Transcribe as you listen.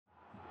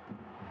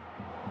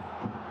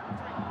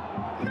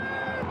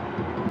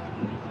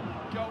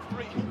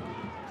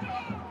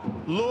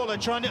Lawler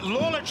trying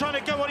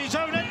to go on his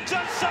own and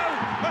does so,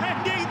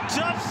 and he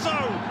does so.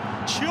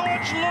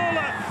 George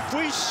Lawler,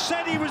 we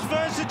said he was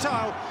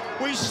versatile.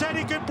 We said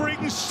he could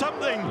bring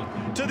something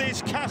to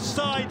this Cast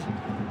side.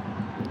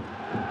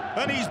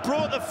 And he's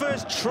brought the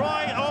first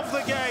try of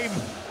the game.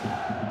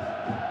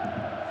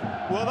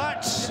 Well,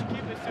 that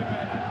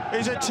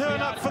is a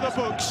turn up for the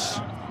books.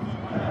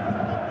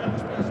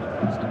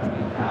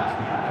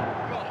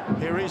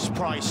 Here is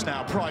Price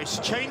now. Price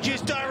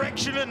changes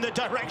direction, and the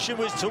direction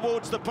was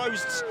towards the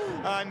posts.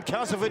 And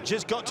Castleford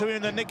just got to him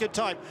in the nick of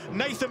time.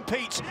 Nathan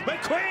Peets,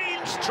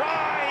 McQueen's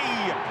try!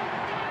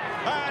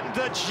 And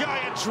the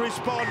Giants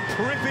respond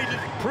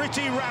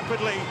pretty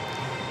rapidly.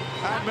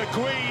 And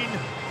McQueen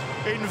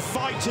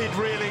invited,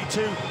 really,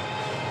 to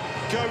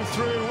go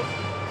through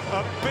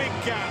a big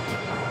gap.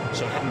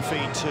 So hand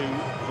feed to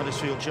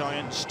Huddersfield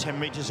Giants, 10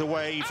 metres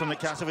away from the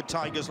Castleford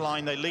Tigers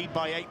line. They lead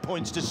by 8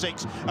 points to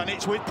 6, and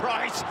it's with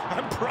Price.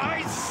 And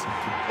Price,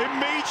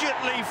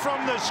 immediately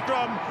from the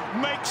scrum,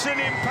 makes an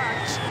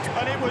impact.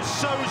 And it was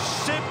so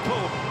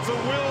simple for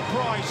Will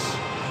Price.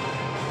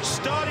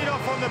 Started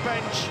off on the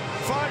bench.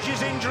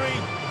 Farge's injury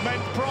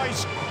meant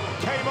Price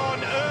came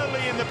on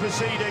early in the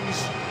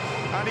proceedings,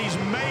 and he's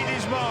made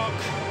his mark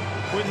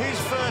with his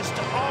first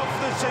of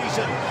the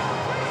season.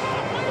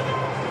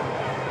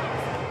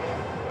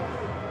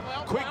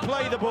 Quick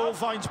play, the ball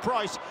finds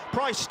Price.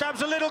 Price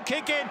stabs a little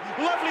kick in.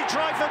 Lovely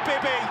try for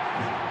Bibby.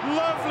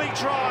 Lovely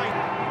try.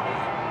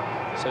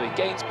 So he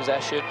gains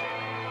possession,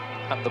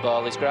 and the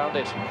ball is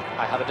grounded.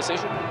 I have a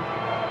decision.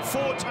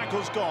 4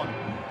 tackles gone.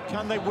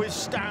 Can they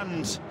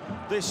withstand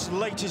this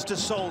latest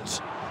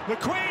assault?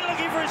 McQueen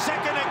looking for a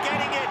second and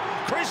getting it.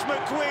 Chris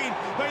McQueen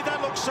made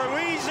that look so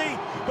easy,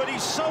 but he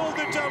sold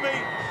the dummy.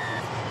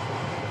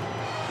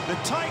 The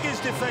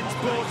Tigers' defence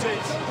bought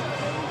it.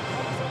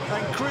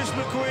 And Chris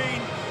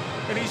McQueen,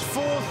 in his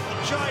 4th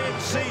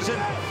Giant season,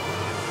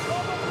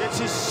 gets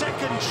his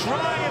 2nd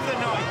try of the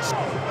night.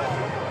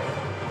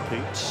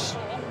 Peets,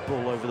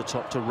 ball over the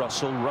top to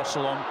Russell.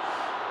 Russell on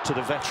to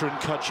the veteran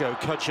Cudjoe.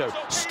 Cudjoe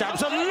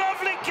stabs a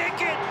lovely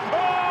kick in.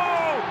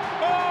 Oh,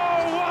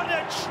 what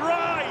a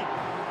try!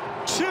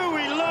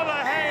 Tui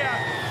Lolohea,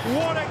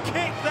 what a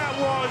kick that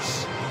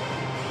was.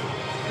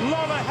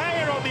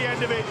 Lolohea on the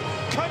end of it.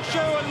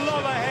 Cudjoe and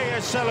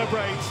Lolohea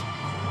celebrate.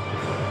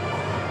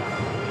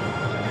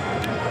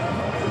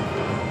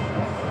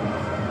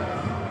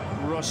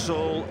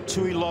 Russell,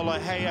 Tui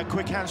Lolohea,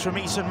 quick hands from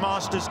Eason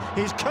Masters.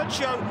 Here's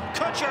Cudjoe.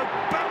 Cudjoe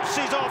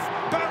bounces off,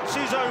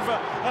 bounces over,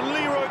 and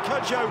Leroy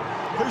Cudjoe,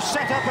 who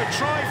set up a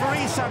try for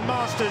Eason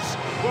Masters.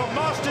 Well,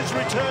 Masters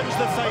returns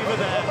the favour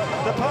there.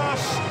 The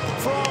pass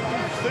from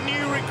the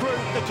new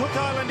recruit, the Cook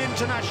Island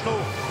international,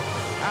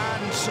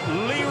 and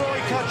Leroy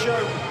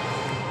Cudjoe,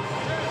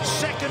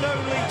 second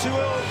only to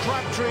Earl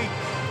Crabtree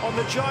on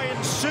the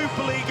Giants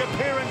Super League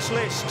appearance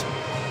list,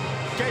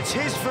 gets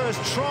his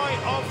first try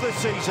of the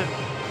season.